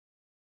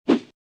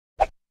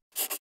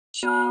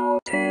Show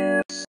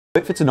tips.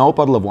 If it's an old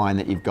bottle of wine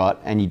that you've got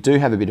and you do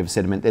have a bit of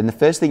sediment, then the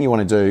first thing you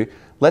want to do,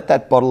 let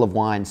that bottle of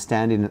wine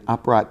stand in an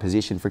upright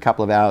position for a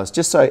couple of hours,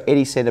 just so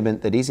any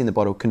sediment that is in the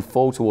bottle can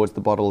fall towards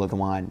the bottle of the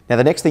wine. Now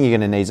the next thing you're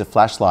going to need is a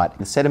flashlight.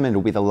 The sediment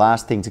will be the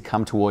last thing to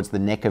come towards the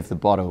neck of the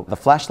bottle. The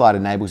flashlight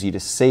enables you to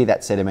see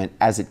that sediment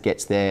as it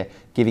gets there,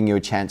 giving you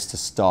a chance to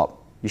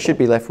stop. You should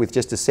be left with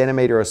just a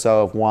centimetre or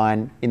so of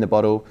wine in the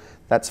bottle.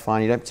 That's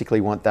fine, you don't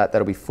particularly want that.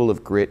 That'll be full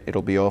of grit,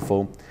 it'll be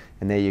awful.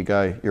 And there you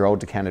go, your old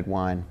decanted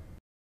wine.